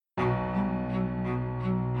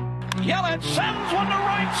Yelich sends one to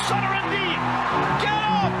right center and deep. Get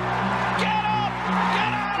up! Get up! Get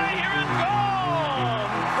out of here and gone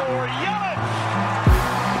for Yelich.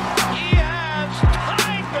 He has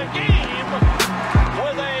tied the game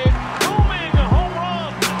with a booming home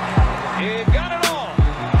run. He got it all.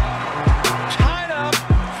 Tied up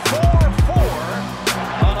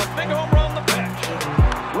 4-4 on a big home run the pitch.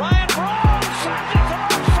 Ryan Braun sends it to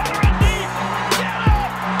right center and deep. Get up!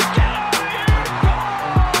 Get out of here and gone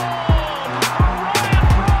for Ryan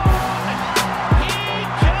Braun. He just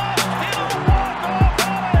hit a walk-off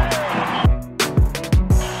alley.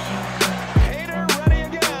 Hader ready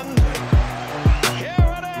again.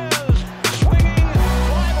 Here it is. Swinging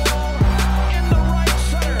fly ball into right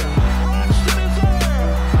center. Broxton is there.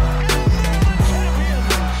 And they're the champions.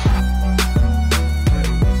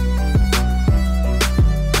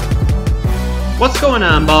 What's going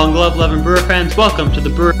on, Ball and Glove loving Brewer fans? Welcome to the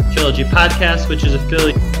Brewer Trilogy podcast, which is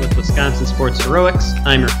affiliated with Wisconsin Sports Heroics.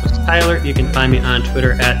 I'm your host, Tyler. You can find me on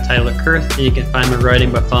Twitter at Tyler Kurth, and you can find my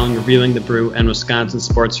writing by following Reviewing the Brew and Wisconsin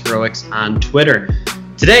Sports Heroics on Twitter.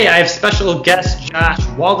 Today, I have special guest Josh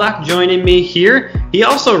Waldock joining me here. He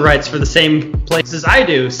also writes for the same place as I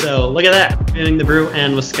do, so look at that. Reviewing the Brew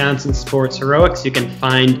and Wisconsin Sports Heroics. You can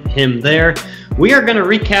find him there. We are going to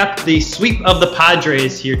recap the sweep of the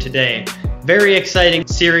Padres here today. Very exciting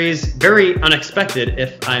series, very unexpected,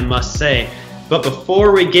 if I must say. But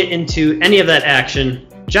before we get into any of that action,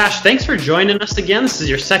 Josh, thanks for joining us again. This is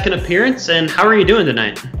your second appearance, and how are you doing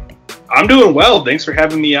tonight? I'm doing well. Thanks for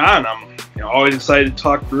having me on. I'm always excited to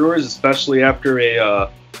talk Brewers, especially after a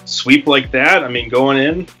sweep like that. I mean, going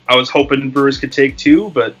in, I was hoping Brewers could take two,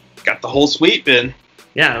 but got the whole sweep in.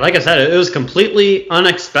 Yeah, like I said, it was completely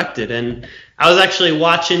unexpected, and I was actually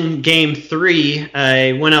watching Game 3.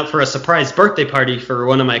 I went out for a surprise birthday party for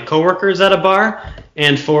one of my coworkers at a bar,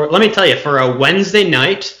 and let me tell you, for a Wednesday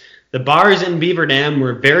night, the bars in Beaver Dam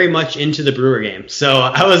were very much into the Brewer game, so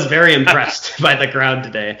I was very impressed by the crowd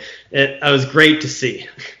today. It was great to see.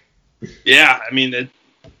 Yeah, I mean, it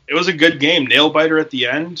was a good game, nail-biter at the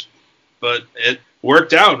end, but it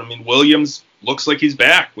worked out. I mean, Williams looks like he's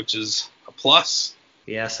back, which is a plus.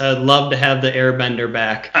 Yes, I would love to have the airbender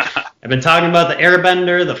back. I've been talking about the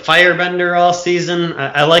airbender, the firebender all season.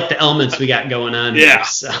 I like the elements we got going on Yeah. here.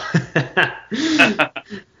 So.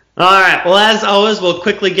 All right, well, as always, we'll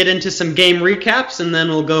quickly get into some game recaps, and then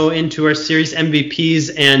we'll go into our series MVPs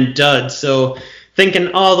and duds. So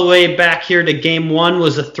thinking all the way back here to Game 1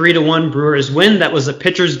 was a 3-1 Brewers win. That was a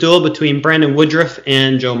pitcher's duel between Brandon Woodruff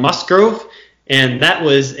and Joe Musgrove. And that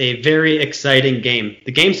was a very exciting game.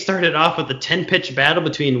 The game started off with a 10-pitch battle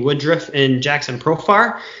between Woodruff and Jackson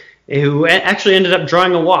Profar, who actually ended up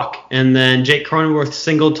drawing a walk. And then Jake Cronenworth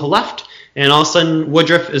singled to left, and all of a sudden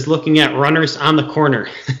Woodruff is looking at runners on the corner.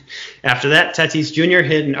 After that, Tatis Jr.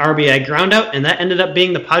 hit an RBI groundout, and that ended up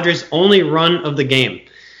being the Padres' only run of the game.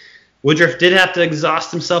 Woodruff did have to exhaust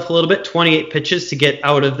himself a little bit, 28 pitches to get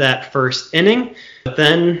out of that first inning. But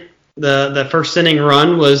then the first inning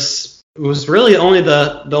run was really only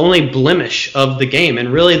the only blemish of the game,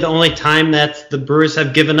 and really the only time that the Brewers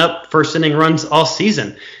have given up first inning runs all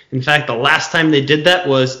season. In fact, the last time they did that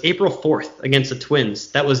was April 4th against the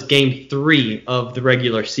Twins. That was Game 3 of the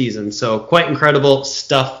regular season, so quite incredible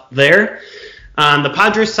stuff there. On the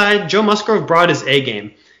Padres side, Joe Musgrove brought his A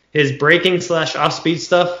game. His breaking/off-speed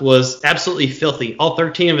stuff was absolutely filthy. All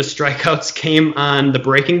 13 of his strikeouts came on the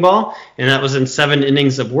breaking ball, and that was in 7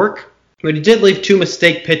 innings of work. But he did leave 2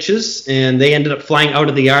 mistake pitches, and they ended up flying out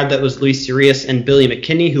of the yard. That was Luis Urias and Billy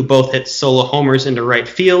McKinney, who both hit solo homers into right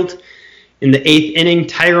field. In the 8th inning,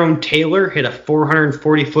 Tyrone Taylor hit a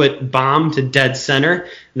 440-foot bomb to dead center.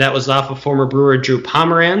 That was off of former Brewer Drew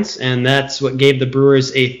Pomeranz, and that's what gave the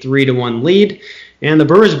Brewers a 3-1 lead. And the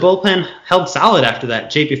Brewers' bullpen held solid after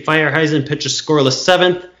that. J.P. Feierheisen pitched a scoreless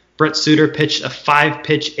 7th. Brett Suter pitched a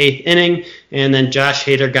 5-pitch 8th inning, and then Josh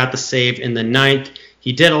Hader got the save in the 9th.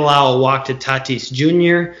 He did allow a walk to Tatis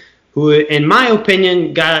Jr., who, in my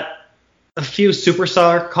opinion, got a few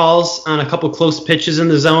superstar calls on a couple close pitches in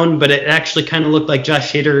the zone, but it actually kind of looked like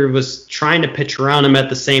Josh Hader was trying to pitch around him at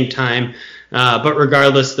the same time. But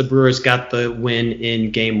regardless, the Brewers got the win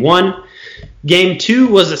in Game 1. Game 2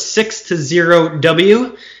 was a 6-0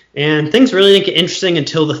 W, and things really didn't get interesting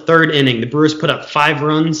until the 3rd inning. The Brewers put up 5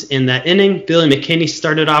 runs in that inning. Billy McKinney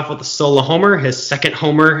started off with a solo homer, his 2nd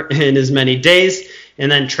homer in as many days. And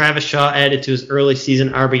then Travis Shaw added to his early season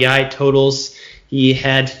RBI totals. He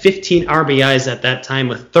had 15 RBIs at that time,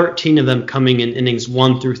 with 13 of them coming in innings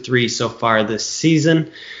 1 through 3 so far this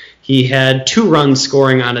season. He had 2 runs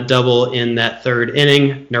scoring on a double in that 3rd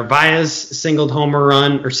inning. Narvaez singled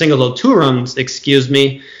 2 runs,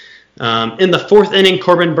 In the fourth inning,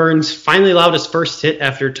 Corbin Burns finally allowed his first hit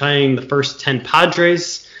after tying the first 10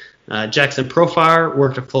 Padres. Jackson Profar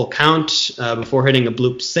worked a full count before hitting a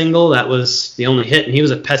bloop single. That was the only hit, and he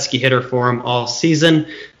was a pesky hitter for him all season.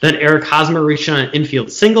 Then Eric Hosmer reached on an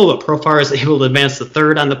infield single, but Profar was able to advance to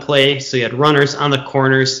third on the play, so he had runners on the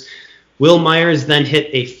corners. Will Myers then hit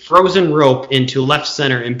a frozen rope into left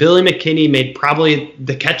center, and Billy McKinney made probably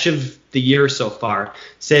the catch of the year so far,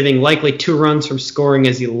 saving likely 2 runs from scoring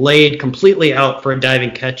as he laid completely out for a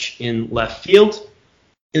diving catch in left field.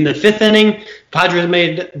 In the fifth inning, Padres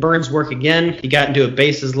made Burns work again. He got into a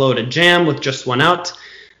bases-loaded jam with just 1 out,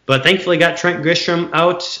 but thankfully got Trent Grisham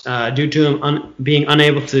out due to him being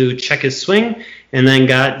unable to check his swing, and then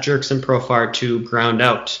got Jurickson Profar to ground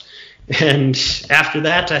out. And after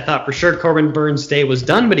that, I thought for sure Corbin Burns' day was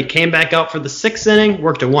done, but he came back out for the 6th inning,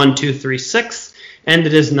 worked a 1-2-3-6,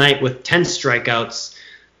 ended his night with 10 strikeouts,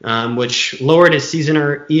 which lowered his season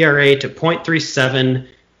ERA to .37,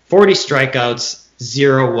 40 strikeouts,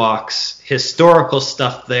 0 walks. Historical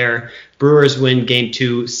stuff there. Brewers win Game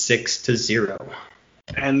 2, 6-0.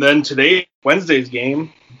 And then today, Wednesday's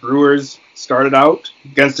game, Brewers started out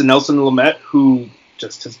against a Nelson Lamet, who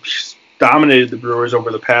just has dominated the Brewers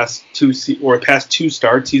over the past 2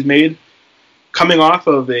 starts he's made. Coming off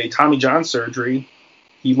of a Tommy John surgery,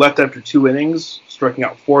 he left after 2 innings, striking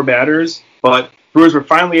out 4 batters. But Brewers were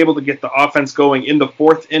finally able to get the offense going in the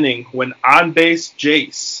 4th inning when on-base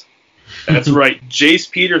Jace, that's right,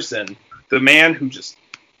 Jace Peterson, the man who just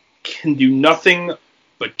can do nothing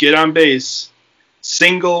but get on base,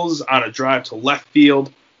 singles on a drive to left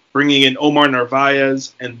field, bringing in Omar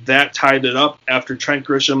Narvaez, and that tied it up after Trent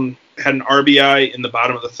Grisham had an RBI in the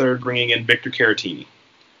bottom of the 3rd, bringing in Victor Caratini.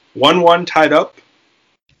 1-1 tied up.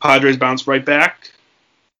 Padres bounced right back,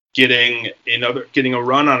 getting a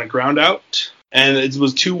run on a ground out. And it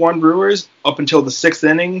was 2-1 Brewers up until the 6th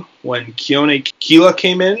inning when Keone Kela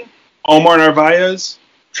came in. Omar Narvaez,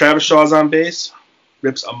 Travis Shaw's on base,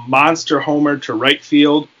 rips a monster homer to right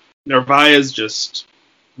field. Narvaez just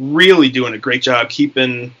really doing a great job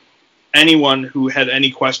keeping anyone who had any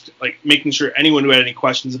question, like making sure anyone who had any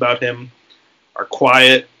questions about him are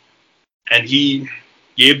quiet. And he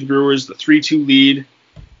gave the Brewers the 3-2 lead,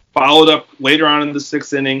 followed up later on in the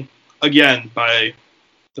 6th inning, again by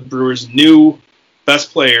the Brewers' new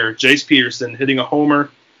best player, Jace Peterson, hitting a homer,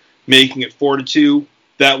 making it 4-2.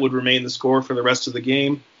 That would remain the score for the rest of the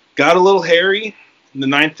game. Got a little hairy in the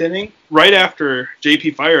 9th inning. Right after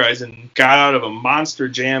J.P. Fireeisen got out of a monster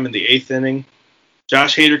jam in the 8th inning,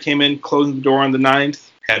 Josh Hader came in, closing the door on the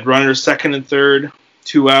 9th, had runners 2nd and 3rd,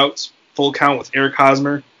 2 outs, full count with Eric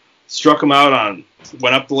Hosmer,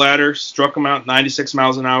 went up the ladder, struck him out 96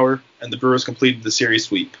 miles an hour, and the Brewers completed the series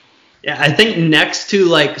sweep. Yeah, I think next to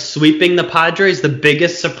sweeping the Padres, the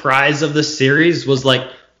biggest surprise of the series was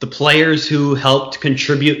the players who helped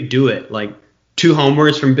contribute do it. 2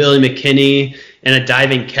 homers from Billy McKinney and a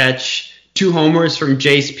diving catch, 2 homers from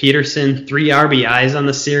Jace Peterson, 3 RBIs on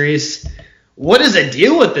the series. What is the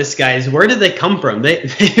deal with this, guys? Where did they come from?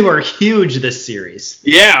 They were huge this series.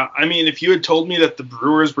 Yeah, I mean, if you had told me that the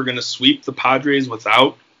Brewers were going to sweep the Padres with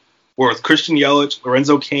Christian Yelich,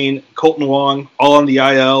 Lorenzo Cain, Colton Wong, all on the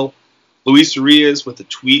IL, Luis Urias with a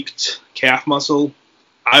tweaked calf muscle,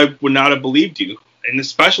 I would not have believed you. And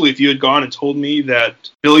especially if you had gone and told me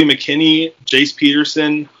that Billy McKinney, Jace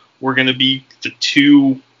Peterson were going to be the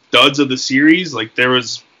 2 duds of the series, there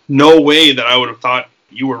was no way that I would have thought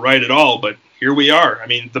you were right at all. But here we are. I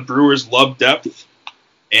mean, the Brewers love depth,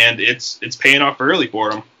 and it's paying off early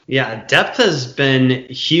for them. Yeah, depth has been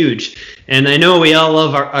huge, and I know we all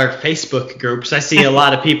love our Facebook groups. I see a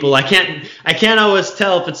lot of people. I can't always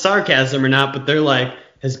tell if it's sarcasm or not, but they're like,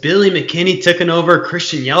 has Billy McKinney taken over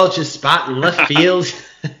Christian Yelich's spot in left field?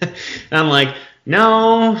 And I'm like,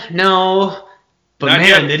 no. But not man,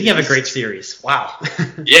 yet. Did he have a great series. Wow.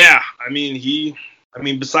 Yeah,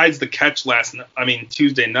 besides the catch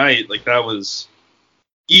Tuesday night, that was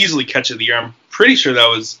easily catch of the year. I'm pretty sure that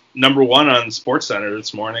was number 1 on SportsCenter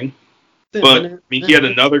this morning. But, he had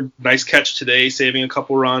another nice catch today, saving a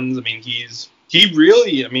couple runs. He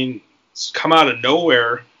really come out of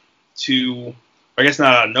nowhere I guess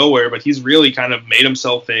not out of nowhere, but he's really kind of made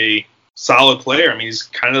himself a solid player. He's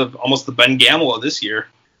kind of almost the Ben Gamel of this year.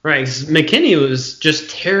 Right, 'cause McKinney was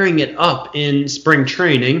just tearing it up in spring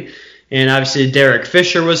training, and obviously Derek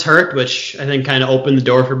Fisher was hurt, which I think kind of opened the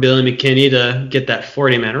door for Billy McKinney to get that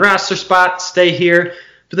 40-man roster spot, stay here.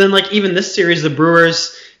 But then, even this series, the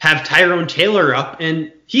Brewers have Tyrone Taylor up,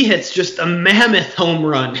 and he hits just a mammoth home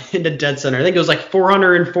run into dead center. I think it was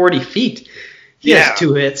 440 feet. He has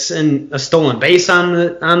 2 hits and a stolen base on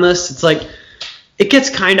this. It's it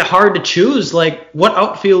gets kind of hard to choose. Like, what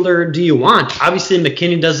outfielder do you want? Obviously,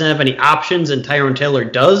 McKinney doesn't have any options, and Tyrone Taylor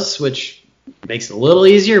does, which makes it a little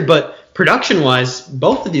easier. But production-wise,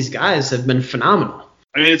 both of these guys have been phenomenal.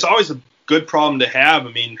 I mean, it's always a good problem to have.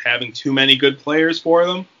 I mean, having too many good players for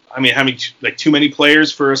them. I mean, having too many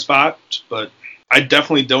players for a spot. But I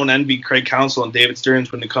definitely don't envy Craig Counsell and David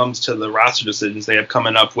Stearns when it comes to the roster decisions they have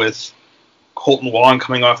coming up, with Colton Wong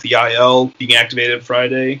coming off the IL, being activated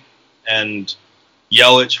Friday, and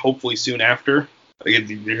Yelich hopefully soon after. There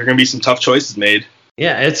are going to be some tough choices made.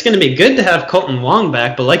 Yeah, it's going to be good to have Colton Wong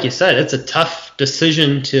back, but like you said, it's a tough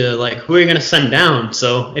decision to, like, who are you going to send down?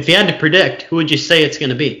 So if you had to predict, who would you say it's going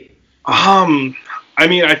to be? I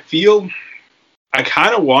mean, I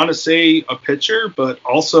kind of want to say a pitcher, but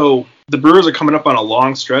also the Brewers are coming up on a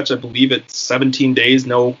long stretch. I believe it's 17 days,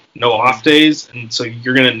 no off days, and so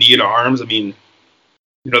you're going to need arms. I mean,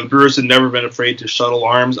 the Brewers have never been afraid to shuttle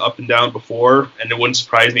arms up and down before, and it wouldn't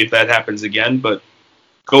surprise me if that happens again. But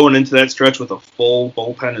going into that stretch with a full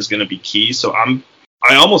bullpen is going to be key. So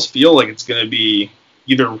I almost feel like it's going to be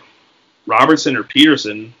either Robertson or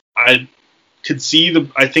Peterson. I could see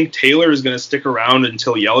I think Taylor is going to stick around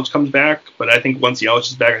until Yelich comes back, but I think once Yelich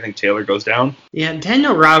is back, I think Taylor goes down. Yeah,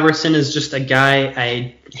 Daniel Robertson is just a guy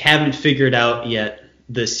I haven't figured out yet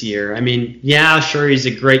this year. I mean, yeah, sure, he's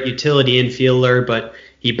a great utility infielder, but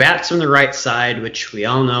he bats from the right side, which we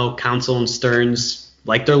all know Counsell and Stearns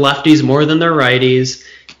like their lefties more than their righties.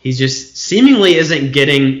 He just seemingly isn't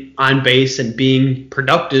getting on base and being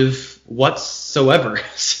productive whatsoever.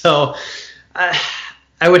 So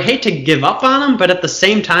I would hate to give up on him, but at the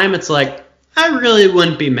same time, it's like, I really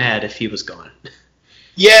wouldn't be mad if he was gone.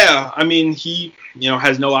 Yeah, I mean, he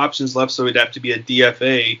has no options left, so he'd have to be a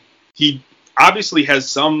DFA. He obviously has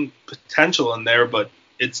some potential in there, but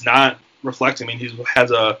it's not reflecting. I mean, he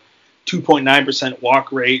has a 2.9%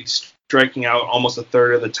 walk rate, striking out almost a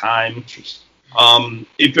third of the time.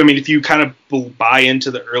 If you kind of buy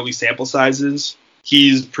into the early sample sizes,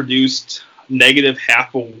 he's produced negative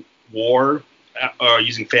half a WAR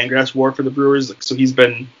using Fangraphs WAR for the Brewers. So he's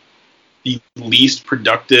been the least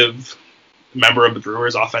productive member of the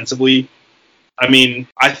Brewers offensively. I mean,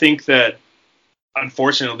 I think that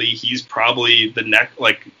unfortunately he's probably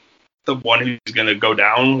the one who's going to go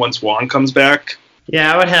down once Wong comes back.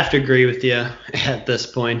 Yeah, I would have to agree with you at this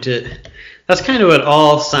point. That's kind of what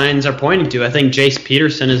all signs are pointing to. I think Jace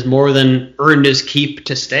Peterson has more than earned his keep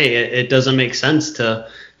to stay. It doesn't make sense to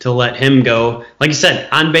let him go. Like you said,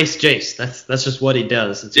 on-base Jace. That's just what he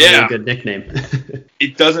does. It's a really good nickname.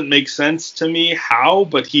 It doesn't make sense to me how,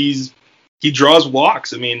 but he draws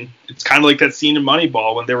walks. I mean, it's kind of like that scene in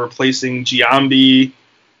Moneyball when they're replacing Giambi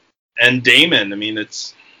and Damon. I mean,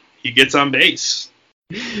 he gets on base.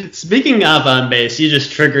 Speaking of on base, you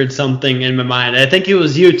just triggered something in my mind. I think it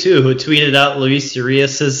was you, too, who tweeted out Luis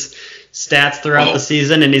Urias' stats throughout the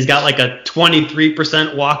season, and he's got like a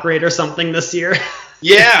 23% walk rate or something this year.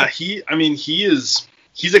 Yeah, he's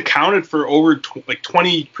accounted for over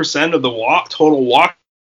 20% of the total walk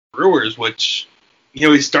Brewers, which,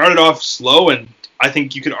 he started off slow, and I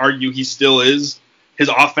think you could argue he still is. His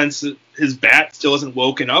offense, his bat still hasn't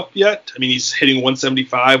woken up yet. I mean, he's hitting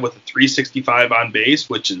 175 with a 365 on base,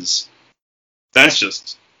 that's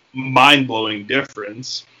just mind-blowing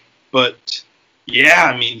difference. But yeah,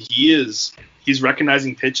 I mean, he's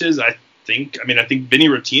recognizing pitches. I think Vinny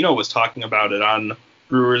Rotino was talking about it on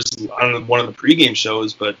Brewers on one of the pregame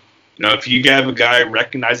shows. But if you have a guy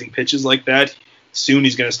recognizing pitches like that, soon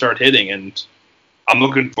he's going to start hitting, and I'm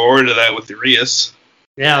looking forward to that with Urias.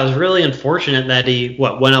 Yeah, it was really unfortunate that he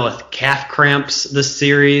went out with calf cramps this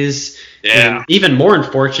series. Yeah. And even more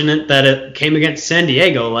unfortunate that it came against San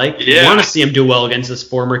Diego. You want to see him do well against his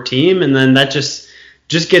former team, and then that just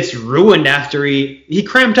gets ruined after he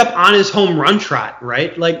cramped up on his home run trot,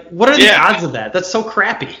 right? What are the odds of that? That's so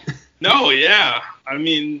crappy. No, yeah. I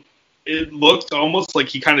mean, it looked almost like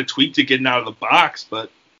he kind of tweaked it getting out of the box,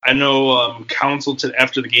 but I know Counsell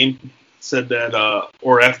after the game said that,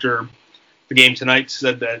 or after the game tonight,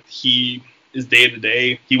 said that he is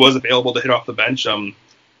day-to-day. He was available to hit off the bench.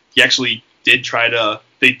 He actually did try to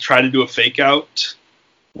do a fake out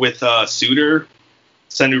with Suter,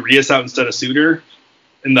 send Urias out instead of Suter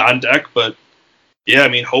on deck. But yeah, I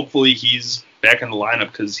mean, hopefully he's back in the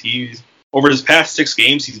lineup, because he's over his past 6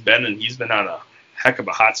 games he's been on a heck of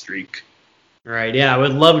a hot streak. Right. Yeah, I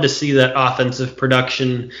would love to see that offensive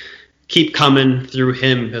production keep coming through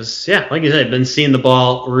him, because like you said, been seeing the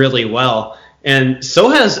ball really well. And so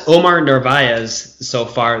has Omar Narvaez so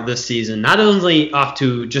far this season. Not only off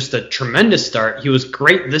to just a tremendous start, he was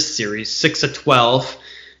great this series, 6 of 12,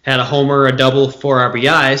 had a homer, a double, 4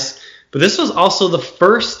 RBIs. But this was also the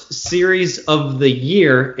first series of the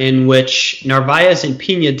year in which Narvaez and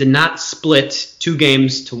Pena did not split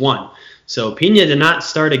 2-1. So Pena did not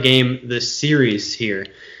start a game this series here.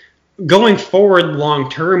 Going forward long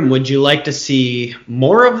term, would you like to see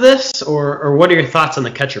more of this, or what are your thoughts on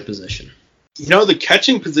the catcher position? The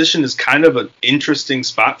catching position is kind of an interesting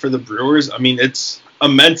spot for the Brewers. I mean, it's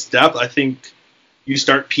immense depth. I think you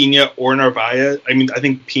start Pena or Narvaez. I mean, I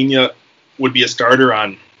think Pena would be a starter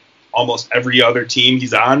on almost every other team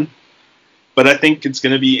he's on. But I think it's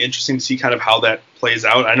going to be interesting to see kind of how that plays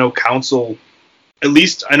out. I know Counsell, at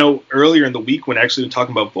least I know earlier in the week when actually we were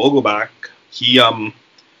talking about Vogelbach, he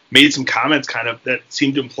made some comments kind of that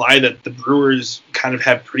seemed to imply that the Brewers kind of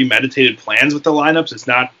have premeditated plans with the lineups. It's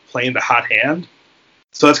not playing the hot hand.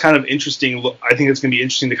 So that's kind of interesting. I think it's going to be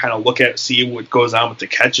interesting to kind of look at, see what goes on with the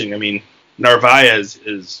catching. I mean, Narvaez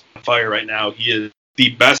is on fire right now. He is the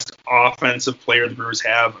best offensive player the Brewers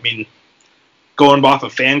have. I mean, going off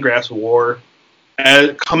of Fangraphs WAR,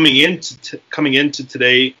 coming into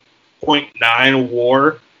today, .9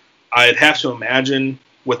 WAR, I'd have to imagine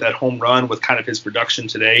with that home run, with kind of his production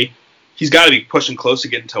today, he's got to be pushing close to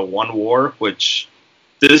getting to 1 WAR, which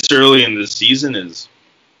this early in the season is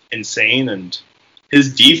insane. And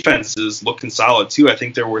his defense is looking solid too. I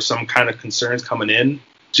think there were some kind of concerns coming in.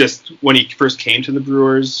 Just when he first came to the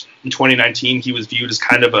Brewers in 2019, he was viewed as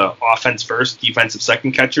kind of a offense first, defensive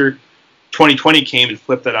second catcher. 2020 came and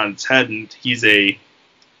flipped that on its head, and he was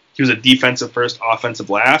a defensive first, offensive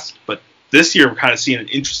last. But this year, we're kind of seeing an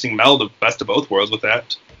interesting meld of best of both worlds with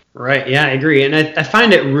that. Right, yeah, I agree. And I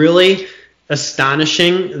find it really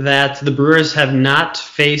astonishing that the Brewers have not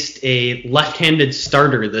faced a left-handed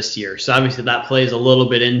starter this year. So obviously that plays a little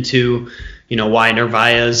bit into, why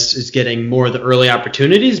Narvaez is getting more of the early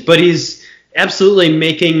opportunities, but he's absolutely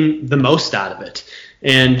making the most out of it.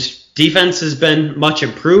 And defense has been much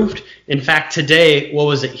improved. In fact, today,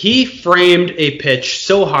 he framed a pitch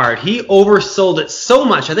so hard. He oversold it so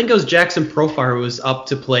much. I think it was Jackson Profar who was up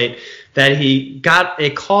to plate, that he got a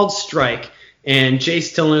called strike, and Jay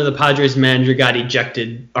Stillner, the Padres manager, got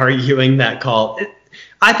ejected arguing that call.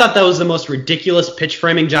 I thought that was the most ridiculous pitch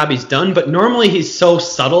framing job he's done, but normally he's so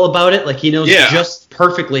subtle about it, like he knows just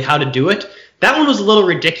perfectly how to do it. That one was a little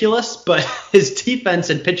ridiculous, but his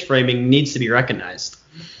defense and pitch framing needs to be recognized.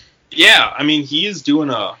 Yeah, I mean, he is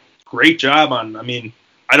doing a great job on,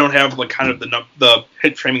 I don't have like kind of the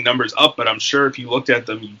pitch framing numbers up, but I'm sure if you looked at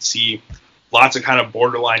them, you'd see lots of kind of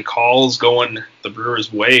borderline calls going the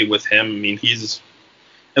Brewers' way with him. I mean,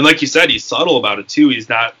 and like you said, he's subtle about it too. He's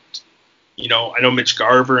not, I know Mitch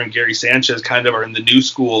Garver and Gary Sanchez kind of are in the new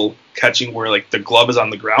school catching where like the glove is on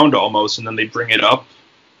the ground almost, and then they bring it up.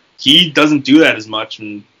 He doesn't do that as much,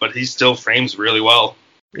 but he still frames really well.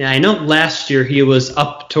 Yeah, I know last year he was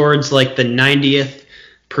up towards like the 90th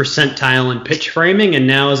percentile in pitch framing, and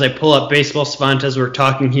now as I pull up Baseball Savant as we're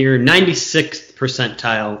talking here, 96th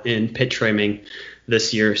percentile in pitch framing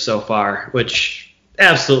this year so far, which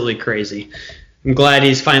absolutely crazy. I'm glad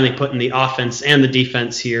he's finally putting the offense and the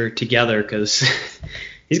defense here together, because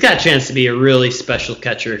he's got a chance to be a really special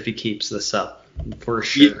catcher if he keeps this up, for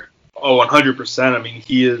sure. Oh, 100%. I mean,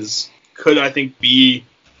 could I think be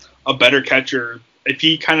a better catcher. If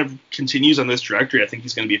he kind of continues on this trajectory, I think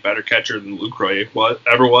he's going to be a better catcher than Lucroy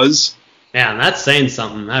ever was. Yeah, and that's saying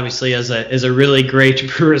something. Obviously, as a really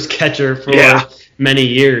great Brewers catcher for many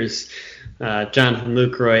years, Jonathan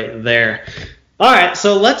Lucroy there. All right,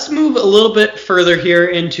 so let's move a little bit further here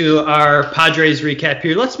into our Padres recap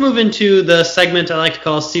here. Let's move into the segment I like to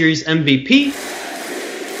call Series MVP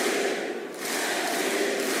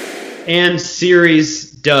and Series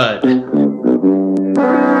Dud.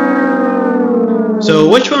 So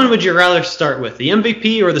which one would you rather start with, the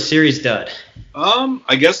MVP or the Series Dud?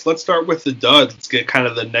 I guess let's start with the dud. Let's get kind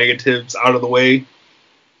of the negatives out of the way,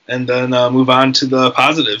 and then move on to the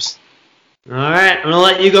positives. All right, I'm going to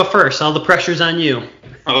let you go first. All the pressure's on you.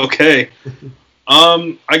 Okay.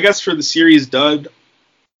 I guess for the Series Dud,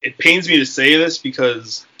 it pains me to say this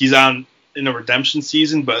because he's in a redemption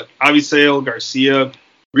season, but Avisail Garcia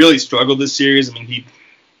really struggled this series. I mean, he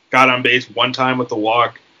got on base one time with a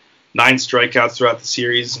walk, 9 strikeouts throughout the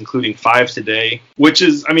series, including 5 today, which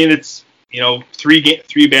is, I mean, it's,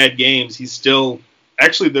 three bad games. He's still,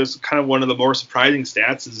 actually, there's kind of one of the more surprising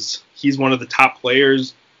stats is he's one of the top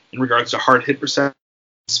players in regards to hard hit percent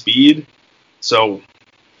speed. So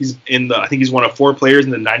I think he's one of 4 players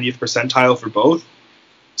in the 90th percentile for both.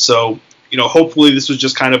 So, hopefully this was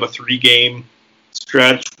just kind of a 3-game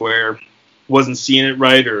stretch where he wasn't seeing it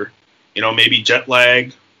right, or, maybe jet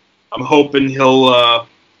lag. I'm hoping he'll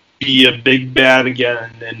be a big bat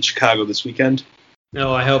again in Chicago this weekend.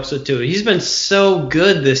 No, I hope so too. He's been so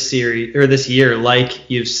good this year, like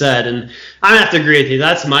you've said, and I'm gonna have to agree with you.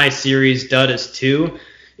 That's my series dud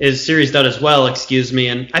series dud as well, excuse me.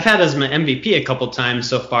 And I've had as my MVP a couple times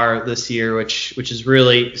so far this year, which is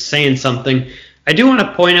really saying something. I do want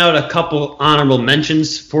to point out a couple honorable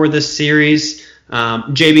mentions for this series.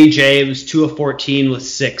 JBJ was 2 of 14 with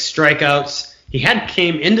 6 strikeouts. He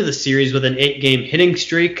came into the series with an 8-game hitting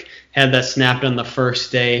streak, had that snapped on the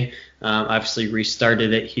first day. Obviously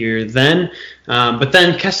restarted it here then. But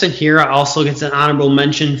then Keston Hiura also gets an honorable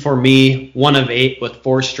mention for me, 1 of 8 with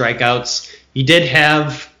 4 strikeouts. He did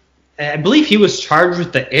have, I believe he was charged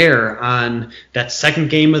with the error on that second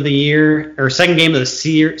game of the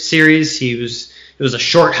series. It was a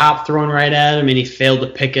short hop thrown right at him, and he failed to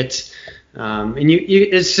pick it.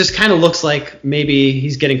 It just kind of looks like maybe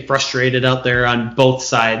he's getting frustrated out there on both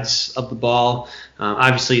sides of the ball.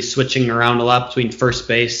 Obviously, he's switching around a lot between first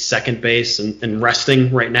base, second base, and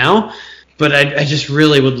resting right now. But I just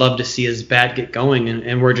really would love to see his bat get going,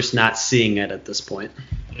 and we're just not seeing it at this point.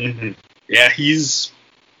 Mm-hmm. Yeah, it's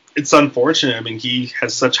unfortunate. I mean, he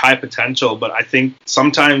has such high potential, but I think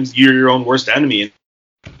sometimes you're your own worst enemy. It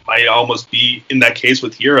might almost be in that case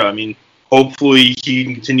with Hiura. I mean, hopefully he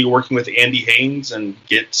can continue working with Andy Haynes and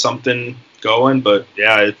get something going. But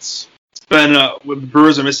yeah, it's been the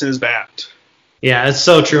Brewers are missing his bat. Yeah, it's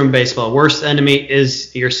so true in baseball. Worst enemy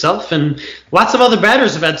is yourself, and lots of other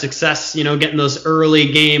batters have had success, getting those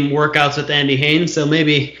early game workouts with Andy Haynes. So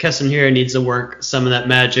maybe Keston Hiura needs to work some of that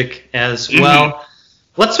magic as well. Mm-hmm.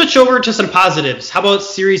 Let's switch over to some positives. How about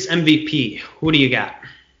Series MVP? Who do you got?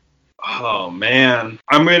 Oh man,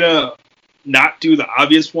 I'm gonna not do the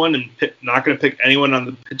obvious one and not gonna pick anyone on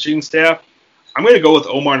the pitching staff. I'm gonna go with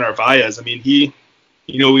Omar Narvaez. I mean,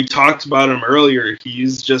 we talked about him earlier.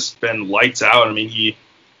 He's just been lights out. I mean, he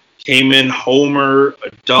came in homer,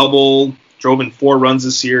 a double, drove in 4 runs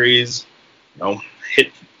this series. Got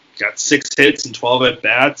 6 hits and 12 at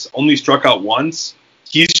bats. Only struck out once.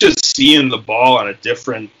 He's just seeing the ball on a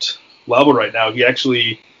different level right now. He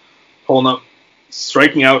actually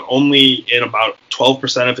striking out only in about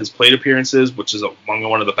 12% of his plate appearances, which is among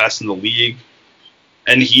one of the best in the league.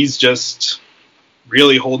 And he's just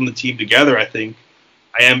really holding the team together, I think.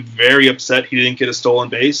 I am very upset he didn't get a stolen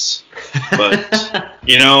base, but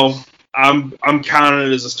I'm counting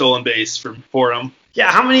it as a stolen base for him.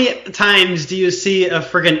 Yeah, how many times do you see a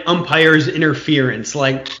friggin' umpire's interference?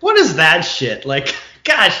 Like, what is that shit? Like,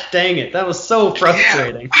 gosh dang it, that was so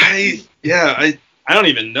frustrating. I don't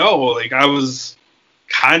even know. Like, I was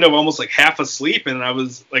kind of almost like half asleep, and I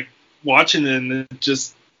was like watching it and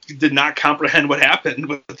just did not comprehend what happened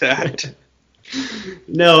with that.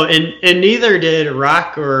 No, and neither did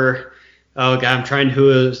Rock or I'm trying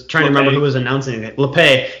to remember who was announcing it.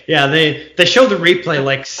 Lepay. Yeah, they showed the replay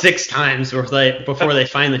like 6 times before they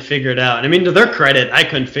finally figured it out. I mean, to their credit, I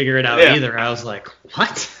couldn't figure it out either. I was like,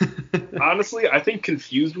 what? Honestly, I think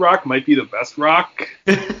confused Rock might be the best Rock,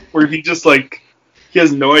 where he just he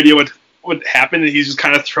has no idea what happened and he's just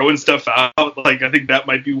kind of throwing stuff out. Like, I think that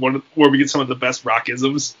might be where we get some of the best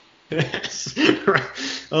Rockisms.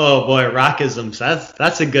 Oh boy, rockisms.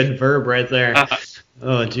 That's a good verb right there.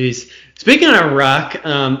 Oh geez. Speaking of Rock,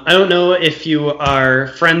 I don't know if you are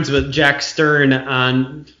friends with Jack Stern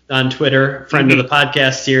on Twitter, friend of the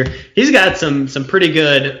podcast here. He's got some pretty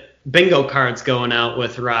good bingo cards going out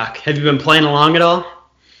with Rock. Have you been playing along at all?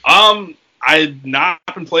 I've not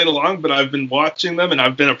been playing along, but I've been watching them and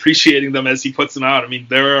I've been appreciating them as he puts them out. I mean,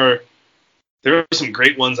 there are some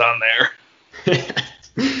great ones on there.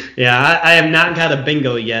 Yeah, I have not got a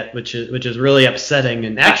bingo yet, which is really upsetting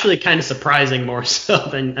and actually kind of surprising more so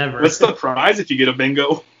than ever. What's the prize if you get a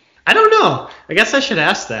bingo? I don't know. I guess I should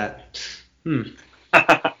ask that. There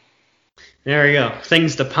we go.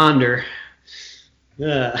 Things to ponder.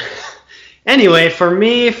 Anyway, for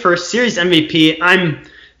me, for Series MVP,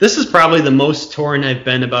 this is probably the most torn I've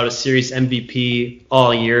been about a Series MVP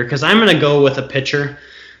all year because I'm going to go with a pitcher.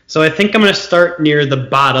 So I think I'm going to start near the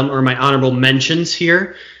bottom, or my honorable mentions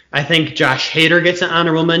here. I think Josh Hader gets an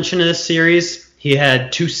honorable mention in this series. He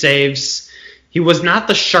had 2 saves. He was not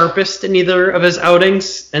the sharpest in either of his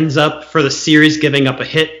outings. Ends up for the series giving up a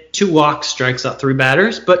hit, 2 walks, strikes out 3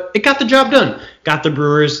 batters, but it got the job done. Got the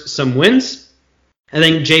Brewers some wins. I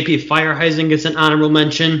think J.P. Feierheisen gets an honorable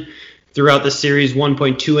mention. Throughout the series,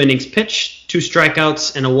 1.2 innings pitched, 2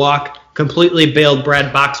 strikeouts, and a walk. Completely bailed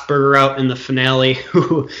Brad Boxberger out in the finale,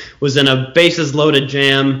 who was in a bases-loaded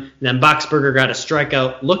jam. And then Boxberger got a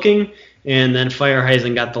strikeout looking, and then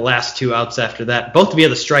Feierheisen got the last 2 outs after that, both via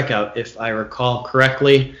the strikeout, if I recall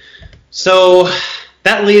correctly. So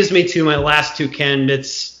that leaves me to my last 2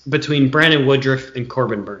 candidates between Brandon Woodruff and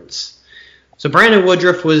Corbin Burns. So Brandon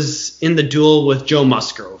Woodruff was in the duel with Joe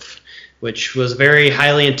Musgrove, which was a very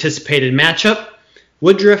highly anticipated matchup.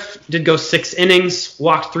 Woodruff did go 6 innings,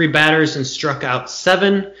 walked 3 batters, and struck out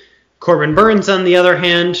 7. Corbin Burns, on the other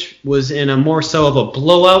hand, was in a more so of a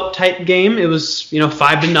blowout type game. It was,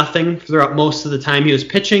 5-0 throughout most of the time he was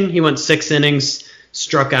pitching. He went 6 innings,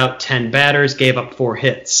 struck out 10 batters, gave up 4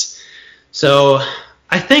 hits. So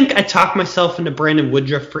I think I talked myself into Brandon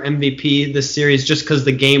Woodruff for MVP this series just because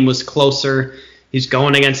the game was closer. He's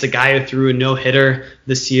going against a guy who threw a no-hitter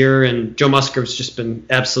this year, and Joe Musgrove's just been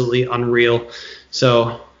absolutely unreal.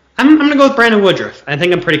 So I'm going to go with Brandon Woodruff. I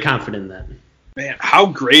think I'm pretty confident in that. Man, how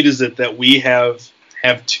great is it that we have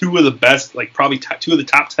 2 of the best, like probably 2 of the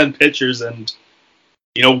top 10 pitchers, and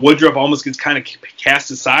Woodruff almost gets kind of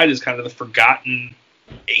cast aside as kind of the forgotten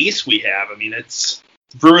ace we have. I mean,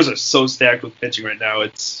 Brewers are so stacked with pitching right now.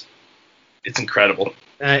 It's incredible.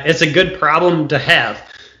 It's a good problem to have.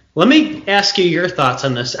 Let me ask you your thoughts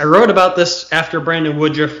on this. I wrote about this after Brandon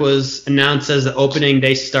Woodruff was announced as the opening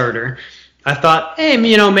day starter. I thought, hey,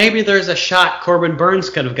 maybe there's a shot Corbin Burns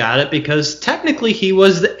could have got it because technically he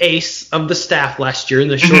was the ace of the staff last year in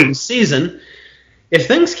the shortened season. If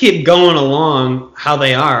things keep going along how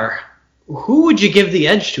they are, who would you give the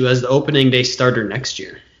edge to as the opening day starter next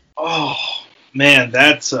year? Oh, man,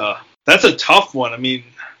 that's a tough one. I mean,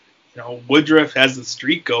 Woodruff has the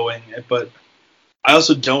streak going, but I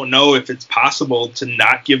also don't know if it's possible to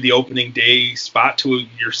not give the opening day spot to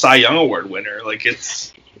your Cy Young Award winner. Like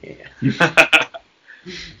it's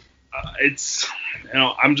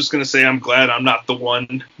I'm just going to say I'm glad I'm not the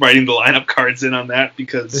one writing the lineup cards in on that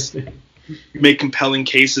because you make compelling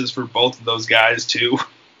cases for both of those guys too.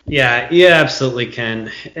 Yeah, you absolutely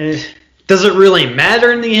can. Does it really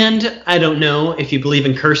matter in the end? I don't know. If you believe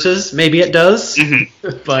in curses, maybe it does.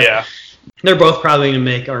 Mm-hmm. But yeah. They're both probably going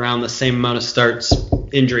to make around the same amount of starts,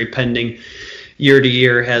 injury pending, year to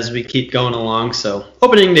year as we keep going along. So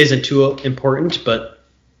opening day isn't too important, but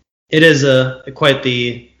it is quite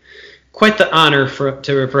the honor for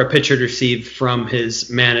a pitcher to receive from his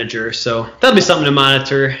manager. So that'll be something to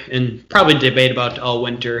monitor and probably debate about all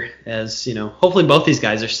winter as, hopefully both these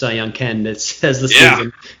guys are Cy Young candidates as the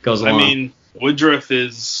season goes along. I mean, Woodruff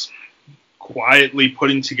is quietly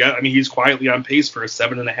putting together, he's quietly on pace for a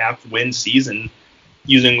 7.5 win season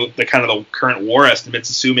using the kind of the current WAR estimates,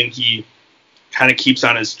 assuming he kind of keeps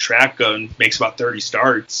on his track and makes about 30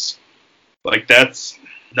 starts. Like that's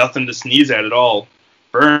nothing to sneeze at all.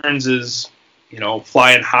 Burns is,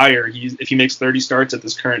 flying higher. If he makes 30 starts at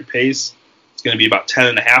this current pace, it's going to be about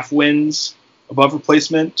 10.5 wins above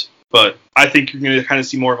replacement. But I think you're going to kind of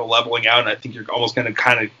see more of a leveling out, and I think you're almost going to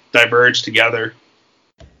kind of diverge together,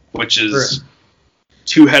 which is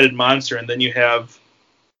two-headed monster. And then you have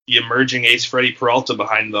the emerging ace Freddie Peralta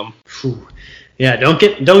behind them. Whew. Yeah, don't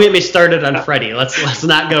get me started on Freddie. Let's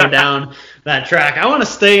not go down that track. I want to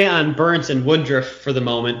stay on Burns and Woodruff for the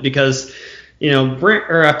moment because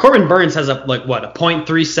Corbin Burns has a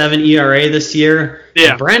 0.37 ERA this year.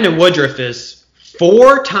 Yeah. Brandon Woodruff is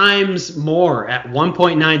 4 times more at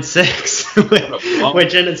 1.96,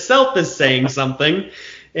 which in itself is saying something.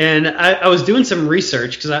 And I was doing some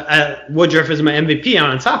research because Woodruff is my MVP. I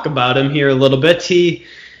want to talk about him here a little bit.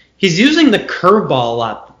 He's using the curveball a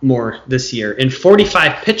lot more this year. In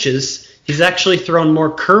 45 pitches, he's actually thrown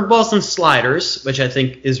more curveballs than sliders, which I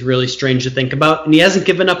think is really strange to think about. And he hasn't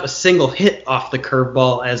given up a single hit off the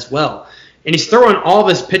curveball as well. And he's throwing all of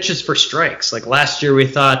his pitches for strikes. Like last year we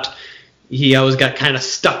thought he always got kind of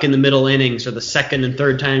stuck in the middle innings or the second and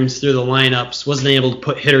third times through the lineups, wasn't able to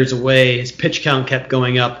put hitters away. His pitch count kept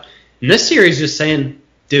going up. And this year he's just saying,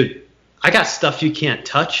 dude, I got stuff you can't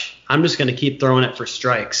touch. I'm just going to keep throwing it for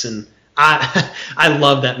strikes. And I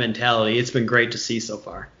love that mentality. It's been great to see so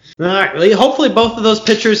far. All right, well, hopefully both of those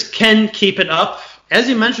pitchers can keep it up. As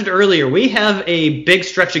you mentioned earlier, we have a big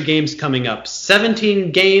stretch of games coming up.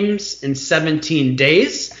 17 games in 17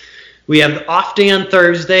 days. We have the off day on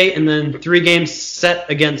Thursday and then 3 games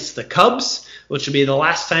set against the Cubs, which will be the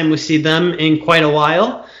last time we see them in quite a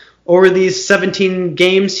while. Over these 17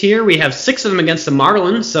 games here, we have 6 of them against the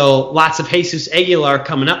Marlins, so lots of Jesus Aguilar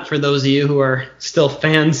coming up for those of you who are still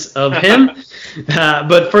fans of him.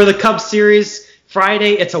 But for the Cubs series,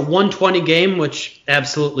 Friday, it's a 120 game, which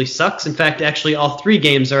absolutely sucks. In fact, actually, all 3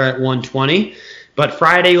 games are at 120. But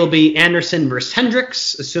Friday will be Anderson versus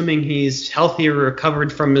Hendricks, assuming he's healthy or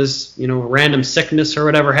recovered from his, random sickness or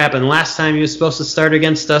whatever happened last time he was supposed to start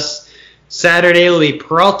against us. Saturday will be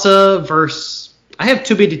Peralta versus... I have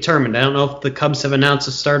to be determined. I don't know if the Cubs have announced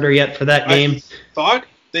a starter yet for that game. I thought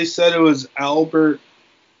they said it was Albert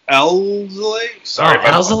Alzolay. Sorry,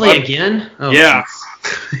 Alzolay again? Oh, yeah,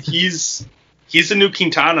 he's the new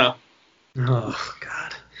Quintana. Oh,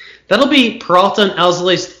 God. That'll be Peralta and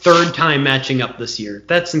Elsley's third time matching up this year.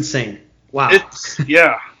 That's insane. Wow.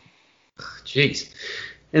 Yeah. Jeez.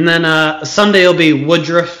 And then Sunday will be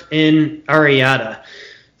Woodruff in Arrieta.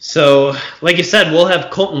 So, like you said, we'll have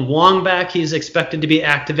Colton Wong back. He's expected to be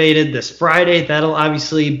activated this Friday. That'll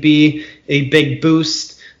obviously be a big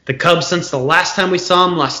boost. The Cubs, since the last time we saw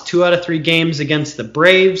them, lost 2 out of 3 games against the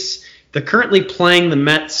Braves. They're currently playing the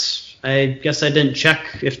Mets. I guess I didn't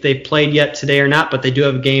check if they played yet today or not, but they do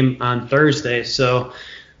have a game on Thursday. So,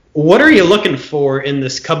 what are you looking for in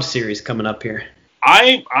this Cubs series coming up here?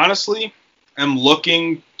 I honestly am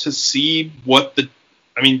looking to see what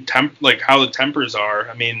how the tempers are.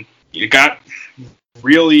 I mean, you got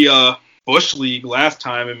really Bush League last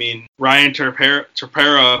time. I mean, Ryan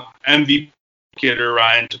Tepera, MVP hitter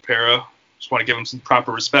Ryan Tepera. Just want to give him some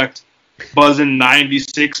proper respect. Buzzing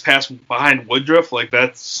 96 pass behind Woodruff.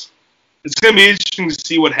 It's going to be interesting to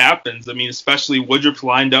see what happens. I mean, especially Woodruff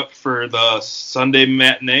lined up for the Sunday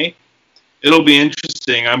matinee. It'll be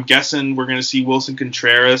interesting. I'm guessing we're going to see Wilson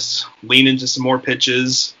Contreras lean into some more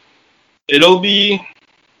pitches. It'll be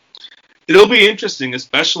interesting,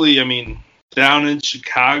 especially, I mean, down in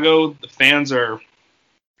Chicago, the fans are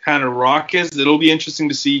kind of raucous. It'll be interesting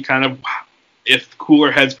to see kind of if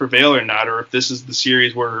cooler heads prevail or not, or if this is the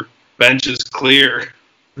series where bench is clear.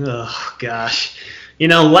 Oh, gosh. You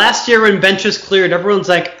know, last year when benches cleared, everyone's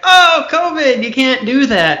like, oh, COVID, you can't do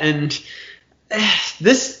that. And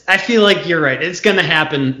this, I feel like you're right. It's going to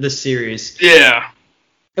happen this series. Yeah.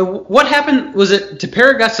 What happened? Was it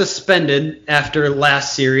Tepera got suspended after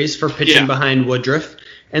last series for pitching behind Woodruff?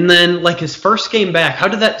 And then, like, his first game back, how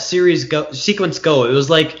did that sequence go? It was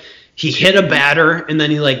like he hit a batter and then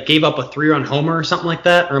he, like, gave up a 3-run homer or something like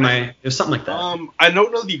that? It was something like that. I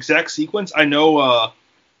don't know the exact sequence. I know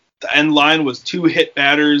the end line was 2 hit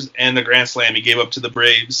batters and the grand slam he gave up to the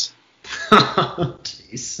Braves. Oh,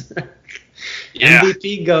 jeez. Yeah.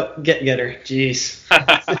 MVP getter. Jeez.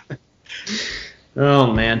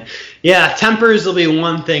 Oh, man. Yeah, tempers will be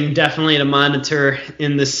one thing definitely to monitor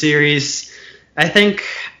in this series. I think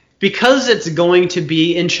because it's going to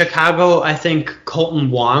be in Chicago, I think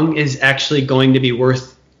Colton Wong is actually going to be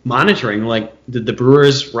worth monitoring. Like, did the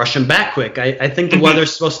Brewers rush him back quick? I think the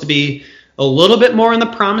weather's supposed to be a little bit more on the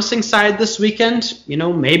promising side this weekend. You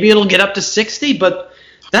know, maybe it'll get up to 60, but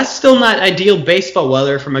that's still not ideal baseball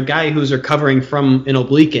weather from a guy who's recovering from an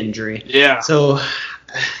oblique injury. Yeah. So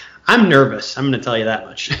I'm nervous. I'm going to tell you that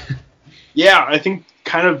much. Yeah, I think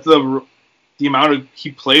kind of the amount of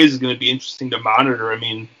he plays is going to be interesting to monitor. I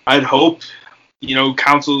mean, I'd hope, you know,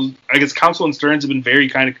 Counsell and Stearns have been very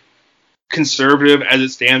kind of conservative as it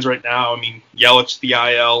stands right now. I mean, Yelich, the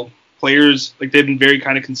IL players, like, they've been very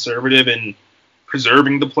kind of conservative in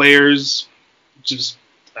preserving the players. Just,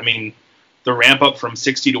 I mean, the ramp up from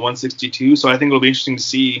 60 to 162. So I think it'll be interesting to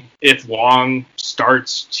see if Wong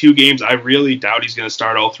starts 2 games. I really doubt he's going to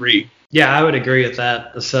start all 3. Yeah, I would agree with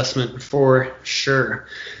that assessment for sure.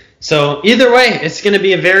 So either way, it's going to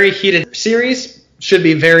be a very heated series. Should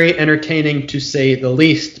be very entertaining to say the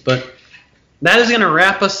least. But that is going to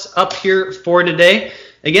wrap us up here for today.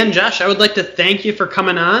 Again, Josh, I would like to thank you for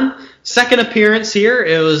coming on. Second appearance here.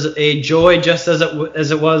 It was a joy just as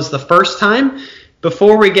it was the first time.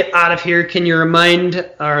 Before we get out of here, can you remind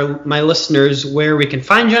my listeners where we can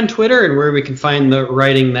find you on Twitter and where we can find the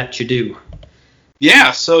writing that you do?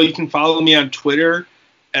 Yeah, so you can follow me on Twitter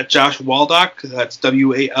at Josh Waldoch. That's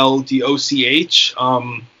WALDOCH.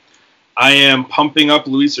 I am pumping up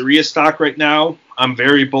Luis Urias stock right now. I'm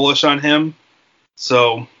very bullish on him.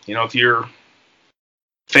 So, you know, if you're a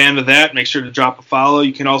fan of that, make sure to drop a follow.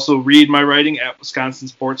 You can also read my writing at Wisconsin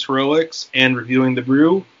Sports Heroics and Reviewing the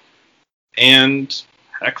Brew. And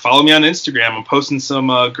heck, follow me on Instagram. I'm posting some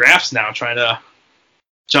graphs now, trying to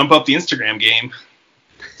jump up the Instagram game.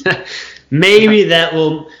 Maybe I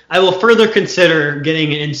will further consider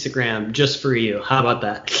getting an Instagram just for you. How about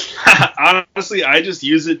that? Honestly, I just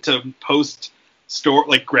use it to post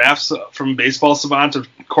graphs from Baseball Savant of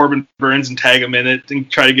Corbin Burns and tag him in it and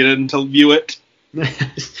try to get him to view it.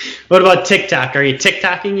 What about TikTok? Are you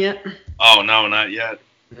TikToking yet? Oh, no, not yet.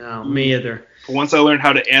 No, me either. But once I learn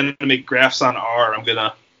how to animate graphs on R,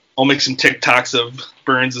 I'll make some TikToks of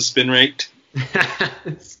Burns' spin rate.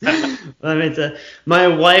 My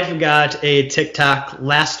wife got a TikTok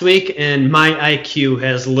last week, and my IQ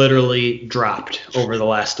has literally dropped over the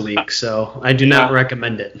last week, so I do not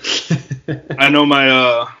recommend it. I know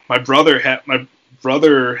my brother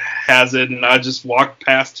has it, and I just walked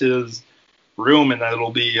past his room, and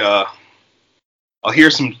it'll be I'll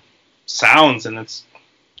hear some sounds, and it's,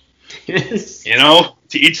 you know,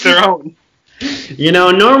 to each their own.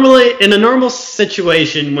 Normally, in a normal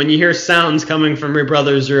situation, when you hear sounds coming from your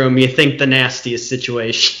brother's room, you think the nastiest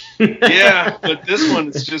situation. Yeah, but this one,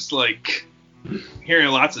 it's just like hearing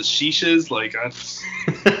lots of sheeshes.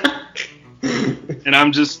 And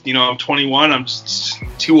I'm just, I'm 21. I'm just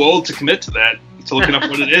too old to commit to that, to looking up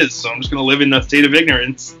what it is. So I'm just going to live in a state of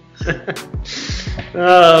ignorance.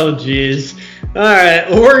 Oh, jeez. All right,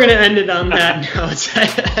 well, we're going to end it on that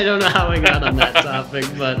note. I don't know how we got on that topic,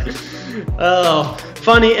 but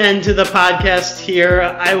funny end to the podcast here.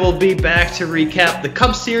 I will be back to recap the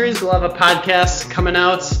Cubs series. We'll have a podcast coming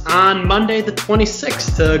out on Monday the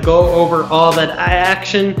 26th to go over all that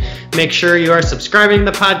action. Make sure you are subscribing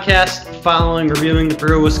to the podcast, following, reviewing the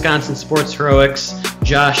Brew Wisconsin Sports Heroics,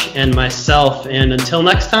 Josh and myself. And until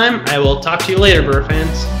next time, I will talk to you later, Brewer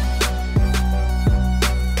fans.